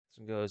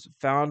One goes,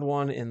 found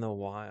one in the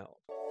wild.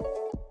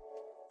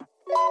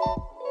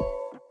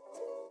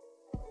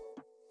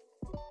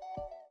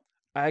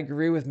 I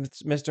agree with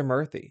Mr.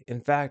 Murphy.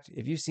 In fact,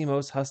 if you see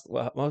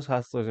what most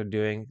hustlers are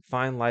doing,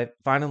 find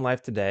in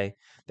life today,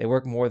 they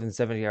work more than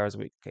 70 hours a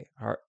week. Okay,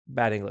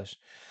 bad English.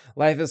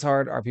 Life is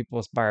hard. Our people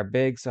aspire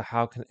big, so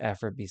how can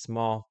effort be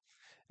small?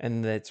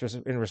 And that's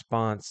in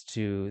response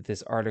to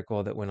this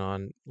article that went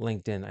on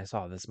LinkedIn. I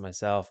saw this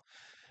myself.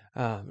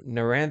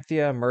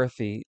 Naranthia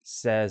Murthy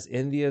says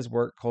India's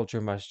work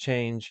culture must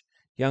change.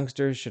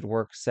 Youngsters should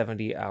work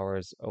 70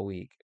 hours a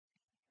week.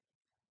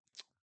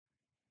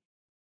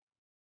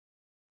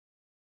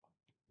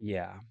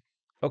 Yeah.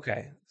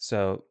 Okay.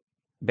 So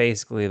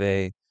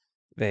basically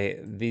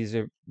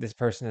this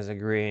person is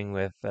agreeing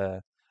with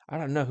I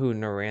don't know who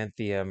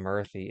Naranthia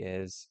Murthy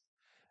is.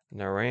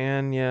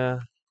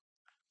 Naranya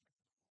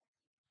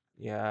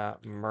yeah,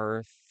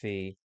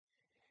 Murthy.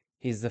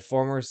 He's the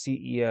former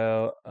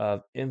CEO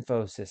of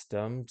Infosys.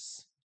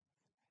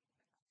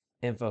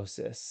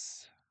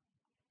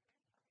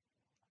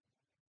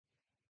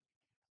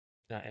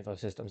 Not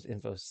Infosystems,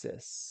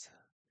 Infosys.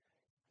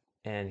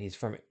 And he's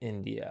from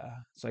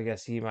India. So I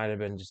guess he might have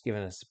been just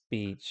giving a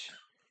speech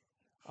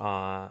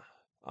uh,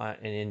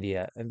 in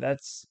India. And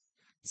that's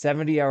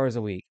 70 hours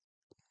a week.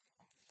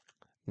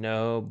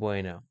 No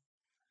bueno.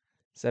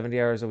 70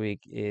 hours a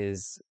week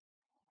is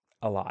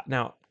a lot.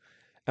 Now,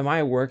 am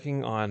I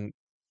working on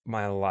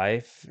my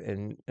life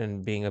and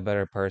being a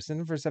better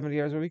person for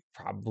 70 hours a week?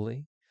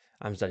 Probably.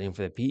 I'm studying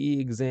for the PE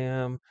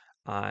exam.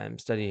 I'm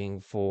studying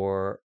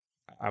for,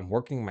 I'm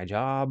working my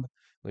job,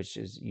 which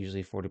is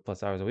usually 40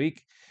 plus hours a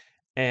week.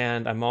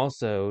 And I'm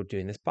also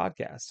doing this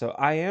podcast. So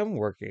I am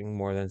working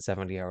more than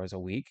 70 hours a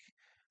week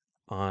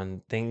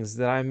on things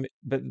that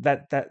but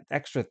that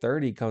extra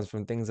 30 comes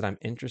from things that I'm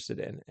interested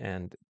in.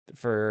 And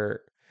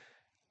for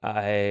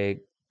a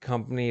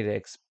company to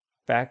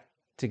expect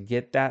to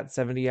get that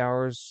 70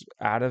 hours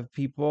out of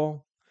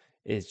people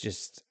is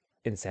just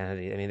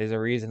insanity. I mean, there's a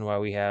reason why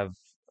we have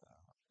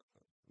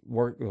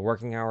the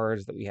working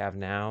hours that we have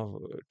now.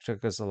 It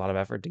took us a lot of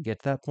effort to get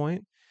to that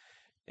point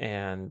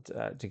and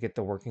to get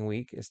the working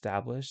week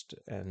established.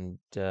 And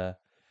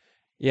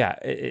yeah,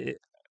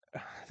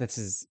 this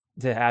is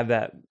to have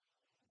that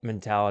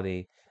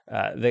mentality.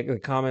 The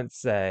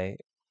comments say,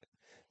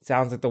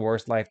 sounds like the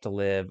worst life to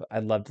live.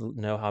 I'd love to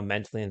know how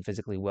mentally and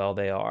physically well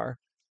they are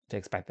to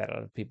expect that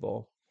out of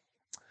people.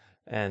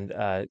 And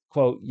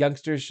quote,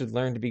 youngsters should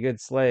learn to be good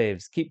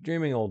slaves. Keep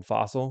dreaming, old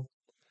fossil.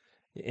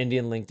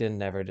 Indian LinkedIn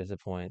never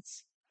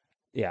disappoints.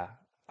 Yeah,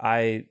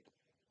 I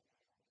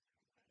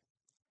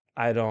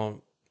I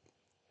don't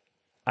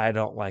I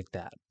don't like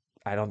that.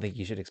 I don't think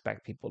you should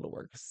expect people to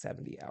work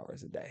 70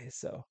 hours a day.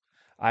 So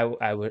I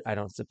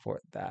don't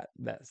support that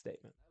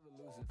statement.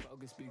 Losing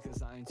focus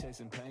because I ain't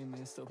chasing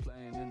payments. Still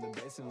playing in the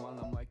basement while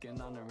I'm working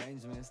on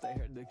arrangements. They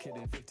heard the kid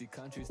in 50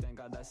 countries, thank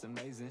God that's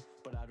amazing.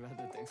 But I'd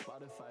rather thank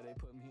Spotify, they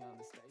put me on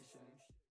the station.